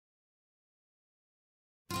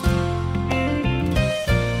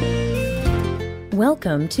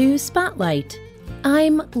Welcome to Spotlight.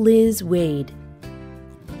 I'm Liz Waid.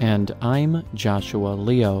 And I'm Joshua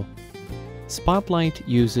Leo. Spotlight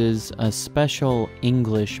uses a special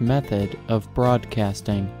English method of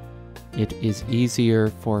broadcasting. It is easier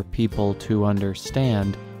for people to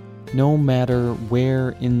understand, no matter where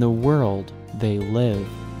in the world they live.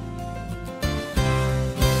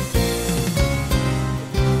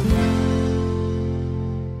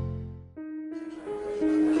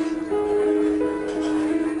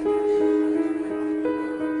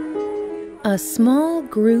 A small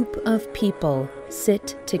group of people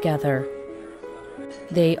sit together.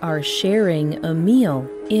 They are sharing a meal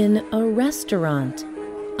in a restaurant,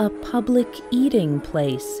 a public eating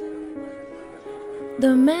place.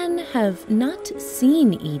 The men have not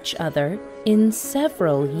seen each other in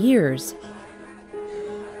several years.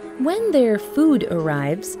 When their food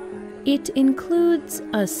arrives, it includes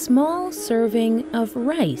a small serving of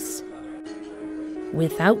rice.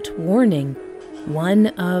 Without warning, one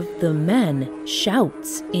of the men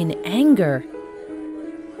shouts in anger.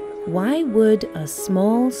 Why would a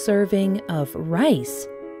small serving of rice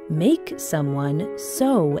make someone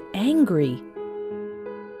so angry?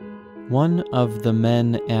 One of the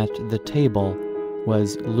men at the table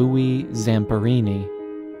was Louis Zamperini.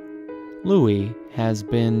 Louis has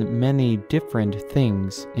been many different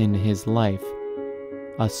things in his life: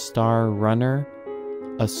 a star runner,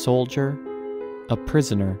 a soldier, a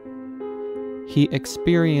prisoner. He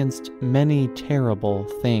experienced many terrible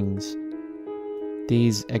things.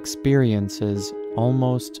 These experiences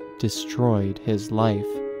almost destroyed his life.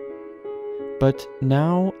 But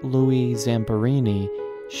now Louis Zamperini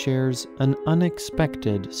shares an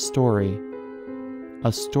unexpected story,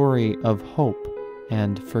 a story of hope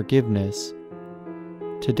and forgiveness.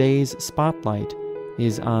 Today's spotlight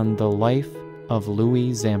is on the life of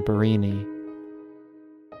Louis Zamperini.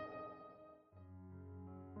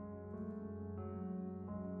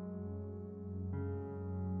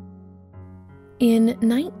 In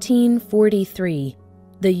 1943,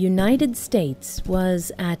 the United States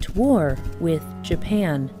was at war with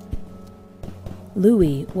Japan.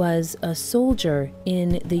 Louis was a soldier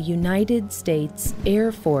in the United States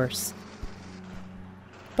Air Force.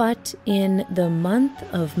 But in the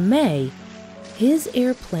month of May, his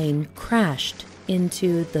airplane crashed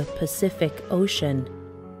into the Pacific Ocean.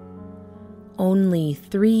 Only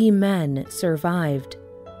 3 men survived.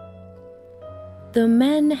 The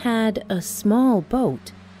men had a small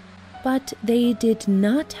boat, but they did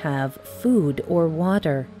not have food or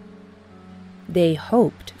water. They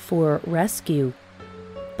hoped for rescue,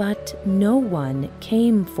 but no one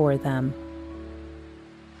came for them.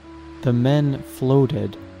 The men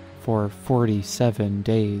floated for 47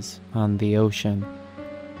 days on the ocean.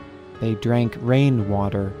 They drank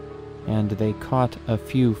rainwater, and they caught a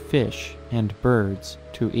few fish and birds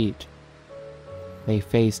to eat. They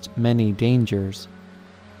faced many dangers.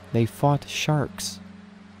 They fought sharks.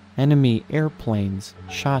 Enemy airplanes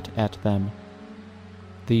shot at them.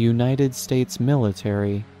 The United States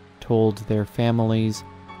military told their families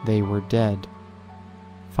they were dead.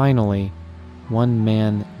 Finally, one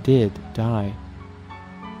man did die.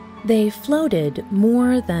 They floated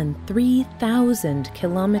more than 3,000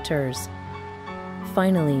 kilometers.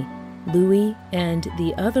 Finally, Louis and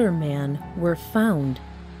the other man were found.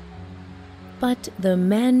 But the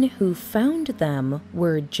men who found them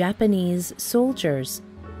were Japanese soldiers.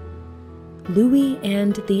 Louis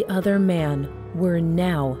and the other man were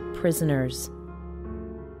now prisoners.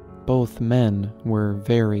 Both men were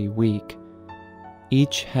very weak.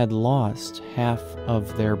 Each had lost half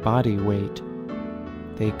of their body weight.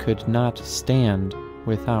 They could not stand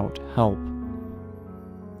without help.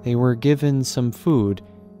 They were given some food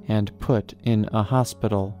and put in a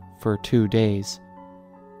hospital for 2 days.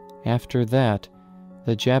 After that,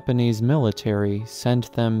 the Japanese military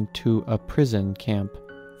sent them to a prison camp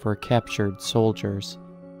for captured soldiers.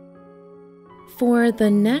 For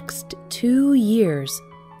the next 2 years,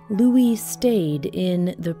 Louis stayed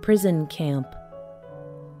in the prison camp.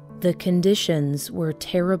 The conditions were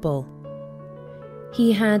terrible.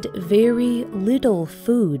 He had very little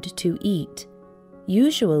food to eat,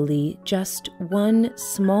 usually just 1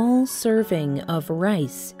 small serving of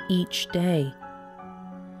rice each day.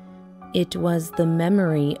 It was the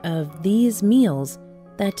memory of these meals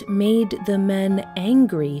that made the men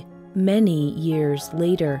angry many years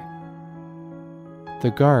later.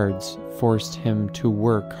 The guards forced him to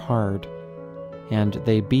work hard, and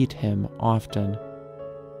they beat him often.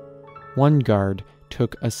 One guard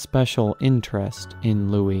took a special interest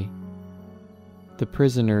in Louis. The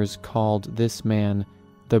prisoners called this man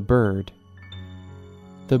the Bird.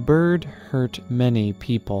 The bird hurt many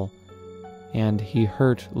people, and he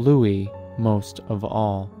hurt Louis most of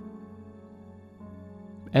all.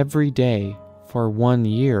 Every day for 1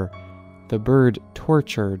 year, the bird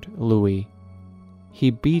tortured Louis.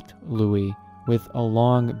 He beat Louis with a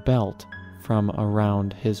long belt from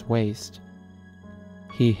around his waist.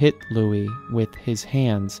 He hit Louis with his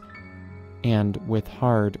hands and with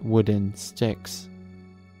hard wooden sticks.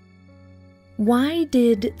 Why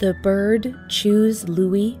did the bird choose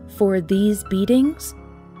Louis for these beatings?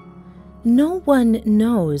 No one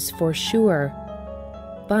knows for sure,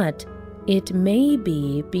 but it may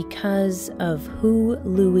be because of who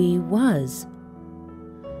Louis was.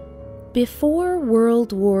 Before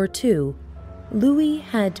World War II, Louis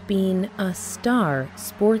had been a star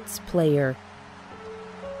sports player.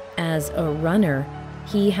 As a runner,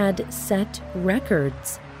 he had set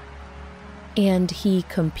records, and he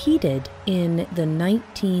competed in the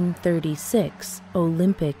 1936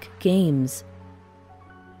 Olympic Games.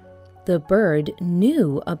 The bird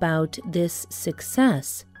knew about this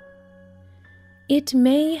success. It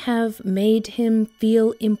may have made him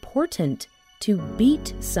feel important to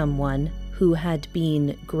beat someone who had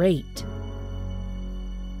been great.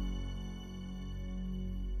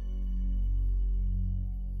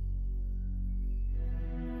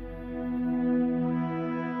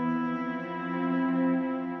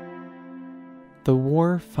 The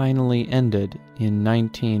war finally ended in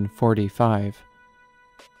 1945.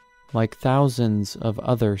 Like thousands of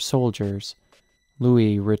other soldiers,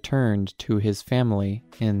 Louis returned to his family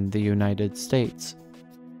in the United States.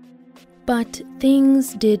 But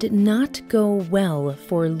things did not go well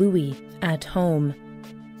for Louis at home.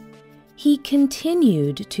 He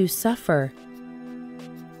continued to suffer.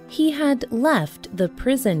 He had left the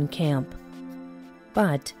prison camp,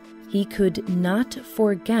 but he could not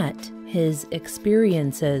forget his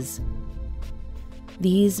experiences.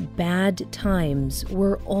 These bad times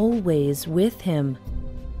were always with him.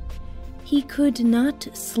 He could not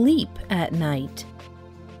sleep at night.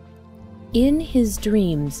 In his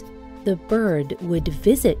dreams, the bird would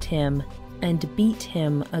visit him and beat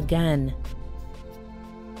him again.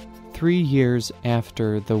 3 years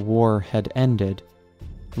after the war had ended,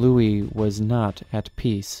 Louis was not at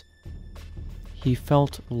peace. He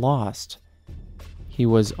felt lost. He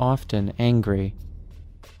was often angry.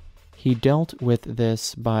 He dealt with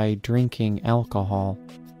this by drinking alcohol,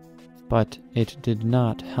 but it did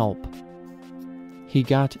not help. He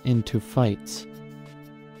got into fights.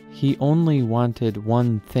 He only wanted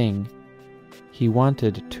one thing. He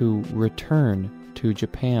wanted to return to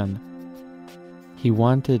Japan. He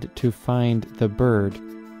wanted to find the bird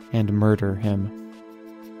and murder him.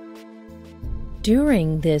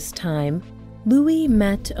 During this time, Louis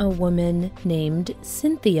met a woman named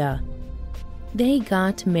Cynthia. They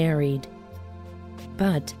got married.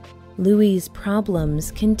 But Louis's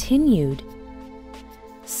problems continued.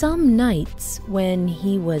 Some nights when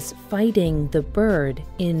he was fighting the bird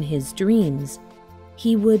in his dreams,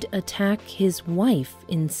 he would attack his wife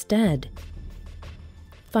instead.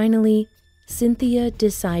 Finally, Cynthia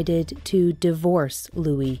decided to divorce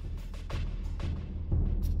Louis.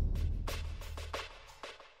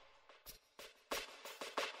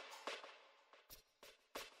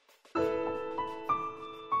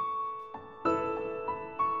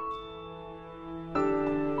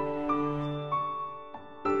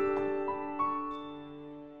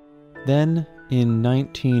 Then, in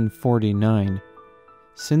 1949,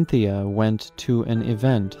 Cynthia went to an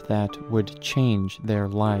event that would change their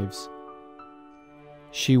lives.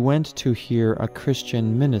 She went to hear a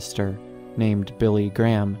Christian minister named Billy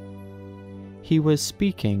Graham. He was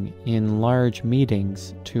speaking in large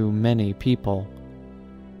meetings to many people.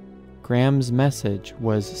 Graham's message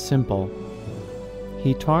was simple.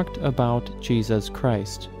 He talked about Jesus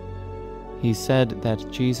Christ. He said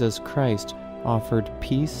that Jesus Christ offered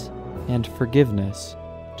peace and forgiveness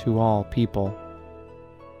to all people.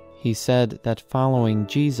 He said that following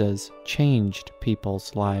Jesus changed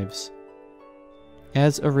people's lives.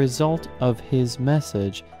 As a result of his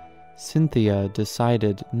message, Cynthia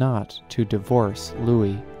decided not to divorce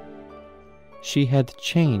Louis. She had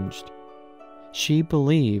changed. She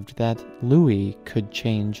believed that Louis could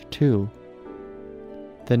change too.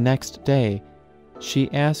 The next day, she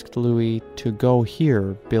asked Louis to go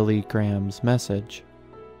hear Billy Graham's message.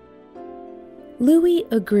 Louis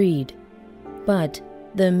agreed, but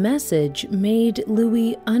the message made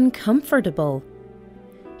Louis uncomfortable.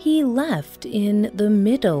 He left in the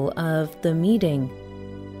middle of the meeting.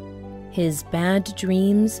 His bad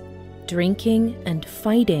dreams, drinking, and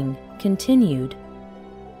fighting continued.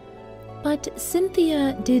 But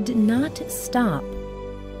Cynthia did not stop.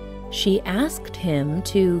 She asked him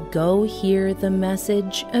to go hear the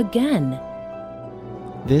message again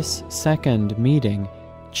This second meeting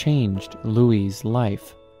changed Louis's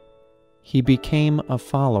life. He became a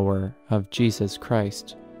follower of Jesus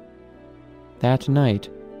Christ. That night,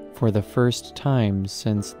 for the first time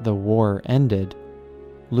since the war ended,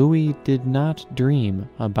 Louis did not dream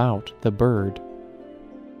about the bird.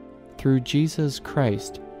 Through Jesus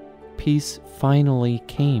Christ, peace finally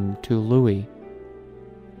came to Louis.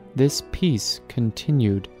 This peace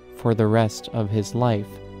continued for the rest of his life.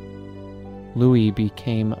 Louis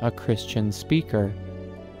became a Christian speaker.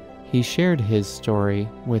 He shared his story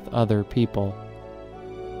with other people.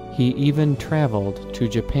 He even traveled to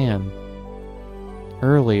Japan.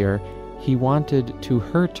 Earlier, he wanted to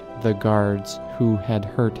hurt the guards who had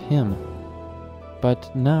hurt him.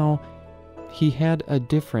 But now, he had a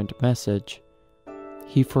different message.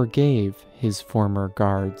 He forgave his former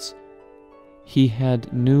guards. He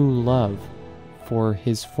had new love for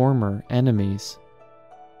his former enemies.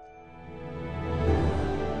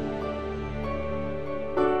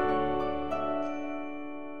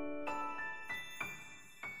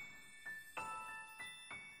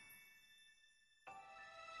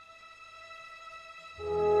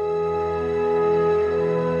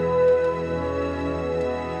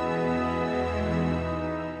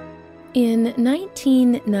 In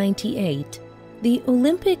 1998, the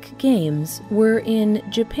Olympic Games were in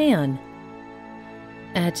Japan.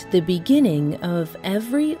 At the beginning of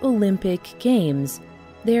every Olympic Games,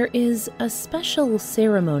 there is a special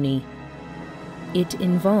ceremony. It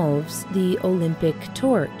involves the Olympic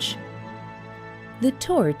torch. The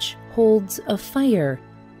torch holds a fire.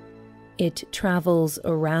 It travels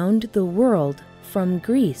around the world from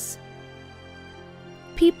Greece.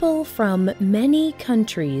 People from many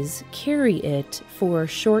countries carry it for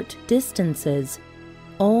short distances,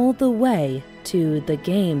 all the way to the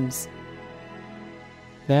Games.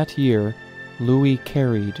 That year, Louis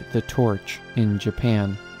carried the torch in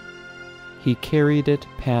Japan. He carried it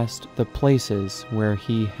past the places where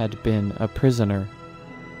he had been a prisoner.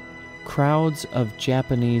 Crowds of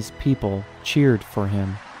Japanese people cheered for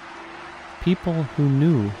him. People who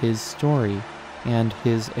knew his story and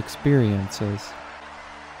his experiences.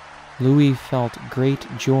 Louis felt great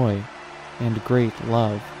joy and great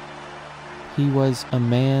love. He was a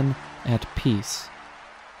man at peace.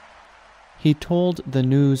 He told the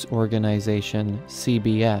news organization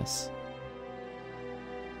CBS,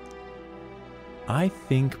 "I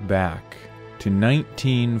think back to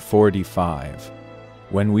 1945,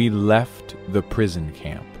 when we left the prison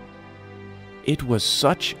camp. It was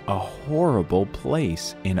such a horrible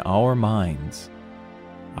place in our minds.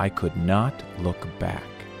 I could not look back.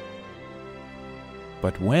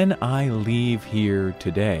 But when I leave here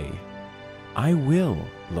today, I will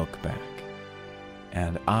look back,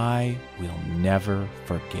 and I will never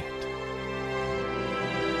forget."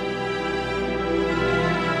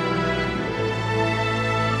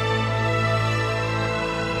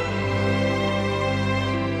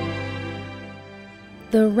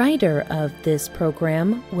 The writer of this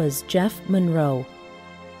program was Jeff Monroe.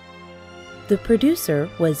 The producer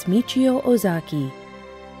was Michio Ozaki.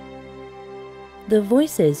 The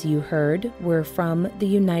voices you heard were from the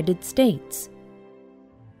United States.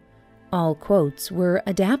 All quotes were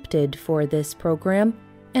adapted for this program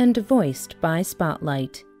and voiced by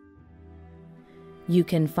Spotlight. You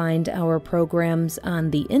can find our programs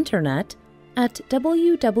on the internet at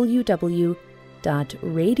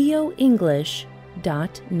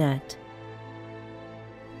www.radioenglish.net.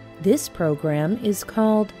 This program is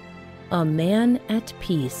called A Man at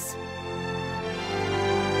Peace.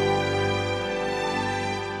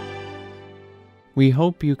 We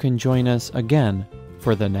hope you can join us again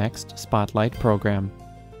for the next Spotlight program.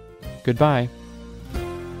 Goodbye.